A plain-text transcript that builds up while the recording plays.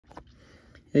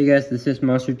Hey guys, this is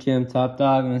Monster Jam Top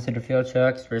Dog. I'm going to field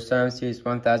checks for Simon Series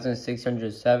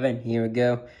 1607. Here we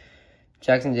go.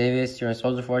 Jackson Davis, you're on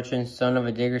Soldier Fortune, Son of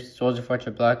a Digger, Soldier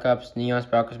Fortune, Black Ops, Neon,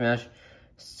 Sparkle Smash,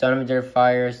 Son of a Digger,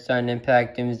 Fire, Sun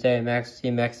Impact, Doomsday, Max C,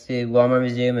 Walmart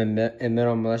Museum, and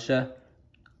Middle Militia.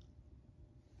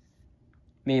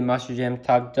 Me, Monster Jam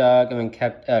Top Dog. I'm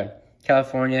in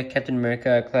California, Captain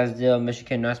America, Clydesdale,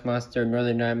 Michigan, Nice Monster,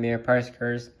 Northern Nightmare, Pirates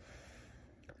Curse,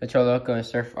 the Loco, and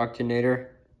Surf Octonator.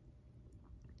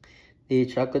 The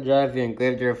Chocolate Drive, and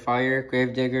Gravedigger Fire,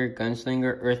 Gravedigger,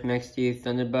 Gunslinger, Earth Max Steve,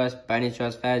 Thunderburst, Binding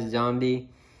Trust Fast, Zombie,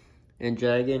 and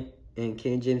Dragon, and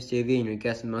King James TV, and your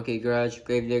guest Monkey Garage,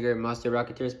 Gravedigger, Monster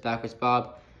Rocketeers, Backwards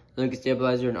Bob, Lucas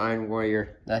Stabilizer, and Iron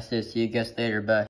Warrior. That's it. See you guys later. Bye.